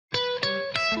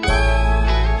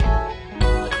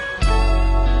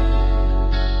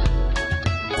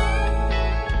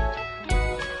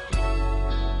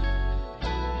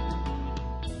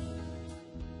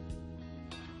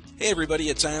Hey everybody,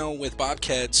 it's Al with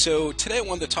BobCAD. So today I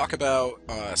wanted to talk about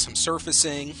some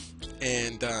surfacing,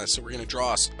 and so we're going to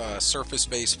draw a surface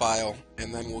base file,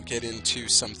 and then we'll get into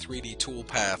some 3D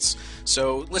toolpaths.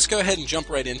 So let's go ahead and jump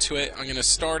right into it. I'm going to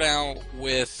start out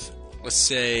with, let's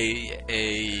say,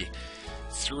 a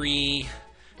 3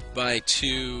 by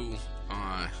 2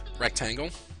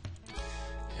 rectangle,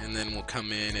 and then we'll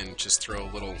come in and just throw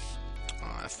a little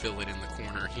fillet in the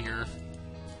corner here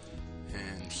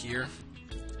and here.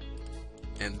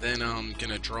 And then I'm going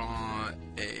to draw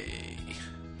a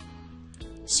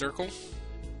circle.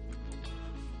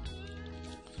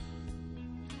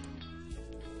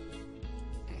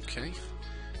 Okay.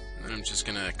 And then I'm just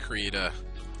going to create a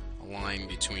line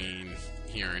between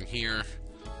here and here.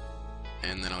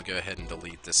 And then I'll go ahead and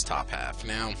delete this top half.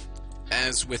 Now,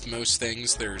 as with most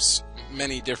things, there's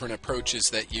many different approaches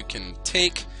that you can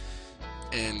take.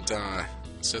 And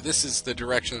so this is the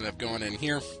direction that I've gone in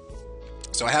here.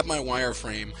 So I have my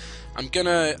wireframe. I'm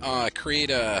gonna create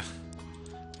a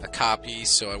copy,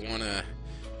 so I want to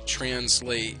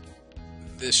translate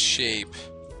this shape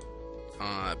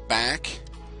back.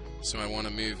 So I want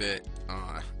to move it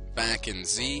back in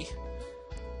Z,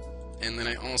 and then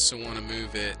I also want to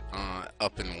move it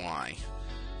up in Y.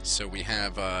 So we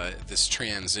have this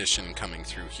transition coming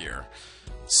through here.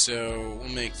 So we'll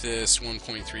make this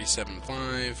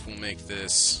 1.375. We'll make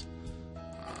this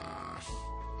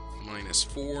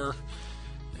 -4,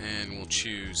 and we'll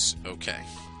choose OK.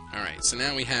 Alright, so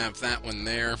now we have that one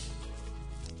there,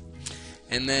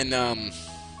 and then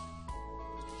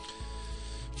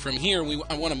from here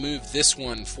I want to move this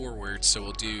one forward, so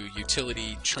we'll do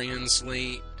utility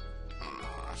translate.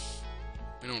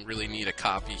 We don't really need a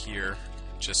copy here,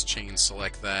 just chain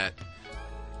select that,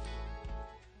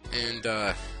 and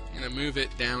I'm going to move it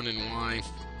down in Y,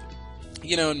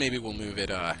 and maybe we'll move it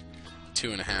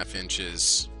 2.5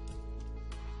 inches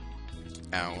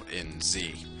out in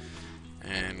Z,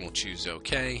 and we'll choose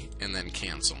OK and then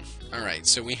cancel. Alright,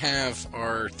 so we have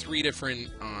our 3 different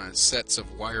sets of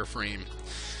wireframe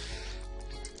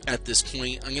at this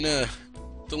point. I'm gonna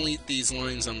delete these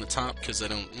lines on the top because I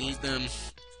don't need them.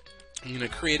 I'm gonna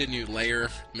create a new layer,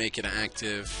 make it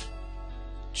active,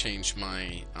 change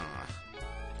my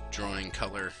drawing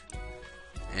color,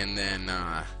 and then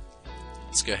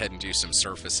let's go ahead and do some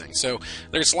surfacing. So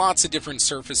there's lots of different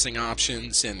surfacing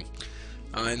options, and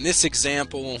in this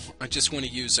example, I just want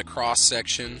to use a cross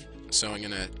section, so I'm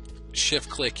going to shift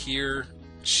click here,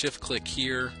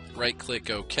 right click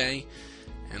OK,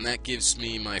 and that gives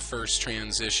me my first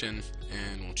transition,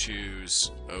 and we'll choose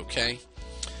OK.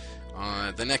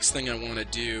 The next thing I want to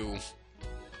do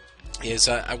is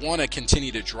I want to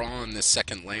continue to draw on this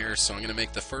second layer, so I'm going to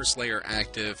make the first layer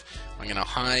active, I'm going to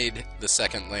hide the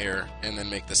second layer, and then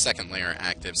make the second layer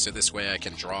active, so this way I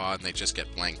can draw and they just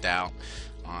get blanked out.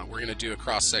 We're going to do a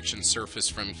cross-section surface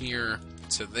from here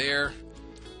to there.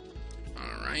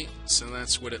 Alright, so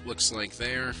that's what it looks like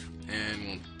there,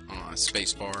 and we'll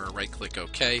spacebar, right-click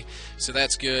OK. So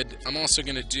that's good. I'm also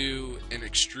going to do an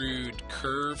Extrude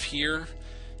Curve here,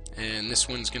 and this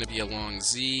one's going to be along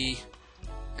Z,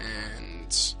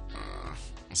 and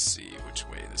let's see which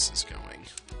way this is going.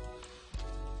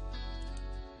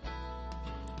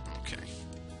 Okay,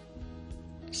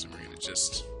 so we're going to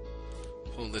just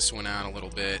pull this one out a little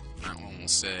bit. That one will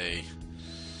say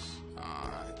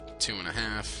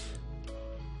 2.5.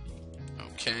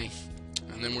 Okay,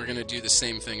 and then we're going to do the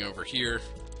same thing over here.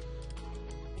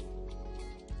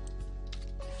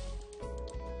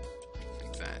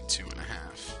 Like that,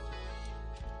 2.5.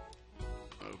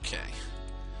 Okay.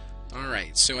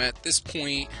 Alright, so at this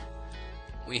point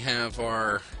we have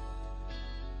our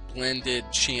blended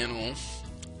channel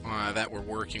that we're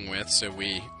working with. So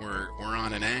we're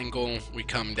on an angle, we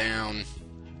come down,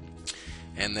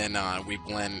 and then we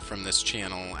blend from this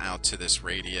channel out to this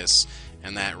radius,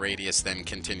 and that radius then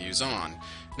continues on.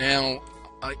 Now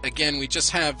again, we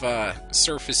just have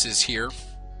surfaces here.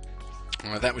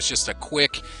 That was just a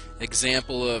quick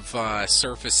example of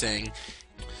surfacing.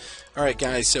 Alright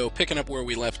guys, so picking up where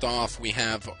we left off, we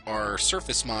have our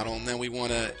surface model, and then we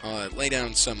want to lay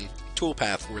down some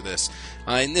toolpath for this.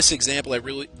 In this example, I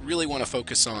really want to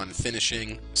focus on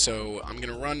finishing, so I'm going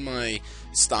to run my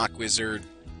stock wizard.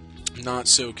 Not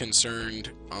so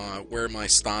concerned where my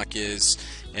stock is,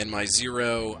 and my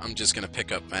 0 I'm just going to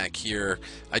pick up back here.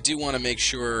 I do want to make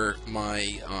sure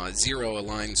my 0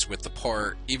 aligns with the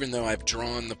part, even though I've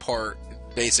drawn the part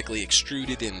basically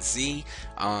extruded in Z.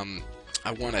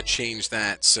 I want to change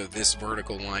that so this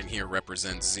vertical line here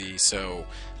represents Z, so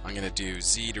I'm going to do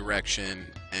Z direction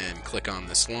and click on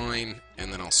this line,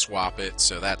 and then I'll swap it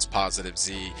so that's positive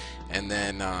Z, and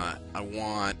then I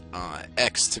want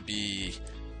X to be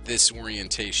this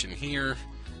orientation here,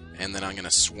 and then I'm going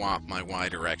to swap my Y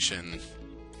direction.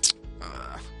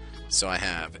 So I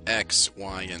have X,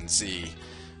 Y, and Z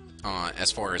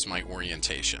as far as my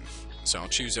orientation. So I'll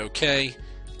choose OK.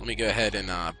 Let me go ahead and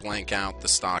blank out the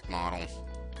stock model.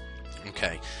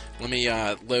 Okay, let me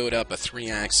load up a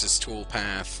 3-axis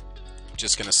toolpath. I'm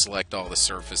just going to select all the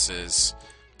surfaces.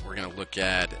 We're going to look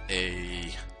at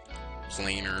a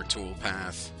planar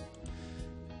toolpath.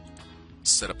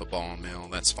 Set up a ball mill,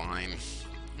 that's fine.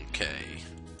 Okay,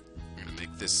 I'm going to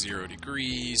make this 0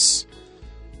 degrees,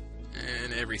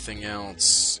 and everything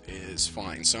else is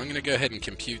fine. So I'm going to go ahead and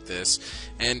compute this,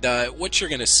 and what you're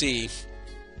going to see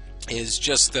is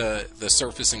just the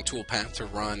surfacing toolpath to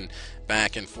run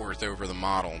back and forth over the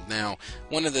model. Now,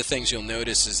 one of the things you'll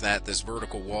notice is that this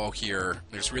vertical wall here,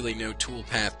 there's really no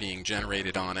toolpath being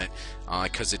generated on it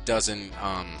because it doesn't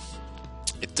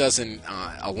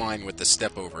align with the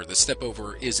step over. The step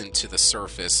over isn't to the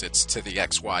surface, it's to the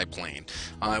XY plane.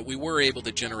 We were able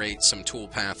to generate some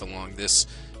toolpath along this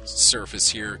surface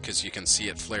here because you can see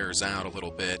it flares out a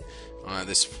little bit.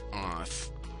 This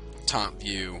top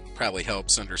view probably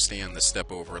helps understand the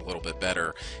step over a little bit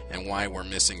better and why we're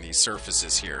missing these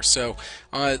surfaces here. So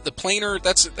the planar,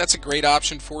 that's a great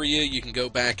option for you. You can go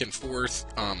back and forth,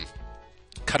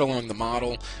 cut along the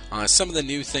model. Some of the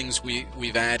new things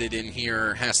we've added in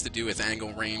here has to do with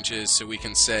angle ranges, so we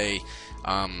can say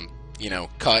you know,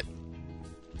 cut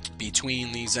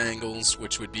between these angles,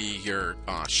 which would be your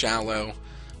shallow,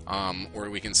 or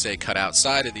we can say cut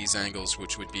outside of these angles,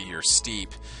 which would be your steep.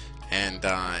 And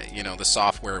you know, the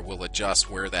software will adjust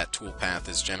where that toolpath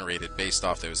is generated based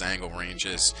off those angle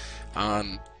ranges.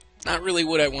 Not really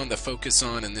what I wanted to focus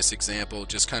on in this example,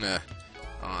 just kind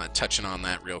of touching on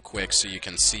that real quick so you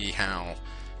can see how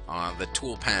the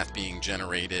toolpath being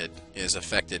generated is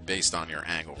affected based on your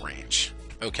angle range.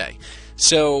 Okay,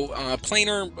 so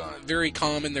planar, very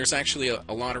common. There's actually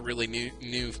a lot of really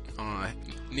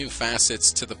new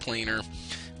facets to the planar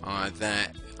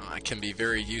that can be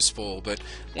very useful, but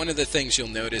one of the things you'll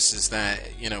notice is that,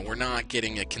 you know, we're not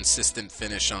getting a consistent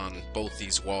finish on both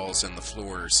these walls and the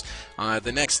floors.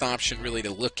 The next option really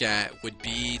to look at would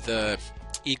be the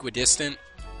equidistant.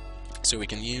 So we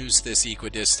can use this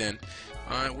equidistant.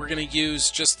 We're going to use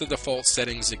just the default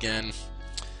settings again.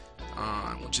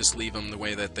 We'll just leave them the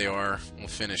way that they are. We'll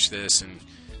finish this, and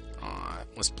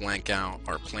let's blank out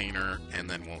our planar, and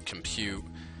then we'll compute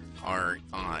our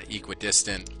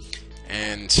equidistant.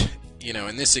 And you know,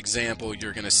 in this example,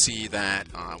 you're going to see that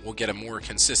we'll get a more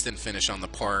consistent finish on the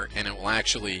part, and it will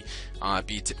actually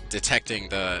be detecting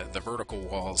the vertical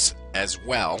walls as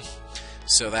well.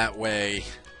 So that way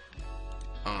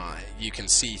you can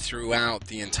see throughout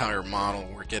the entire model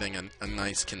we're getting a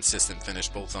nice consistent finish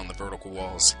both on the vertical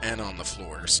walls and on the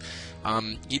floors.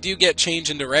 You do get change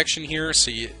in direction here,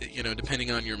 so you know, depending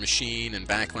on your machine and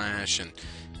backlash and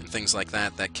things like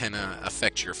that, that can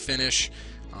affect your finish.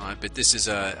 But this is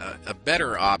a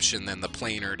better option than the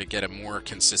planar to get a more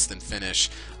consistent finish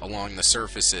along the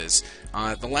surfaces.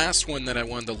 The last one that I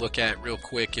wanted to look at real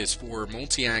quick is for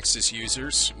multi-axis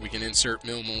users. We can insert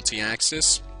mill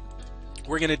multi-axis.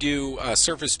 We're going to do a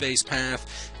surface-based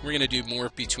path. We're going to do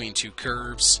morph between two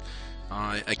curves.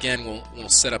 Again, we'll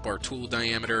set up our tool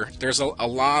diameter. There's a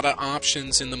lot of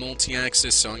options in the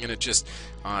multi-axis, so I'm going to just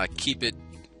keep it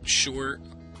short.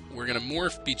 We're going to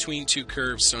morph between two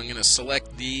curves, so I'm going to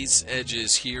select these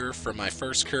edges here for my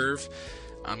first curve.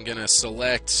 I'm going to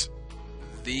select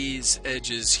these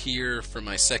edges here for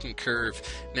my second curve.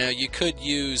 Now you could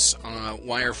use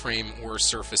wireframe or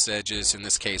surface edges. In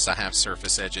this case I have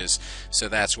surface edges, so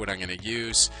that's what I'm going to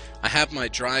use. I have my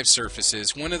drive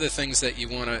surfaces. One of the things that you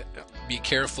want to be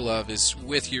careful of is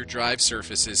with your drive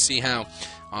surfaces, see how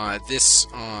this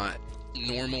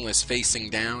normal is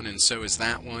facing down, and so is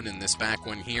that one, and this back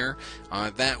one here.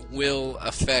 That will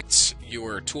affect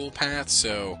your toolpath,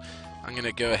 so I'm going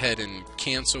to go ahead and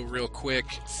cancel real quick,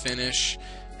 finish,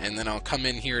 and then I'll come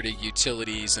in here to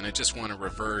utilities, and I just want to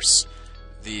reverse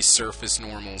these surface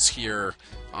normals here,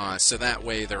 so that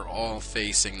way they're all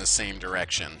facing the same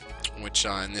direction, which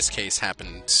in this case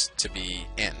happens to be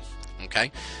in.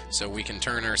 Okay, so we can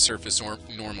turn our surface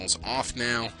normals off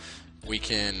now. We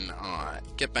can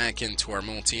get back into our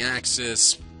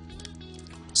multi-axis,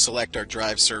 select our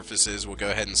drive surfaces. We'll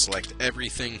go ahead and select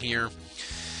everything here.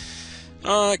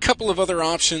 A couple of other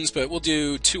options, but we'll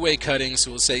do two-way cutting,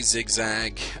 so we'll say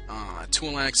zigzag,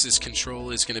 tool axis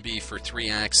control is going to be for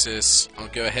 3-axis. I'll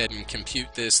go ahead and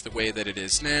compute this the way that it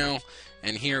is now.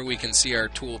 And here we can see our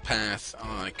tool path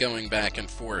going back and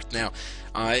forth. Now,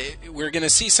 we're going to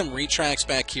see some retracts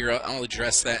back here. I'll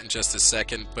address that in just a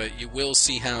second, but you will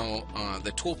see how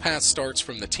the tool path starts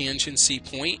from the tangency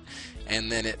point,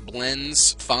 and then it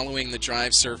blends following the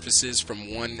drive surfaces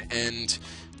from one end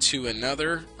to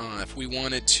another. If we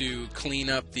wanted to clean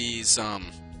up these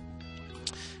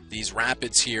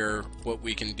rapids here, what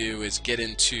we can do is get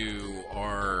into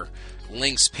our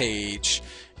links page,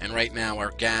 and right now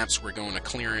our gaps, we're going to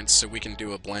clearance, so we can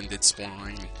do a blended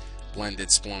spline,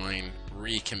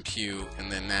 recompute,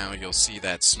 and then now you'll see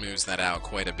that smooths that out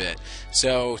quite a bit.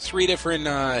 So 3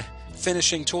 different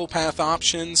finishing toolpath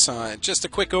options. Just a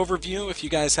quick overview. If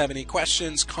you guys have any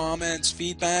questions, comments,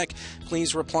 feedback,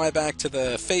 please reply back to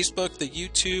the Facebook, the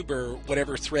YouTube, or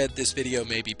whatever thread this video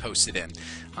may be posted in.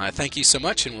 Thank you so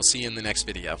much, and we'll see you in the next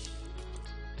video.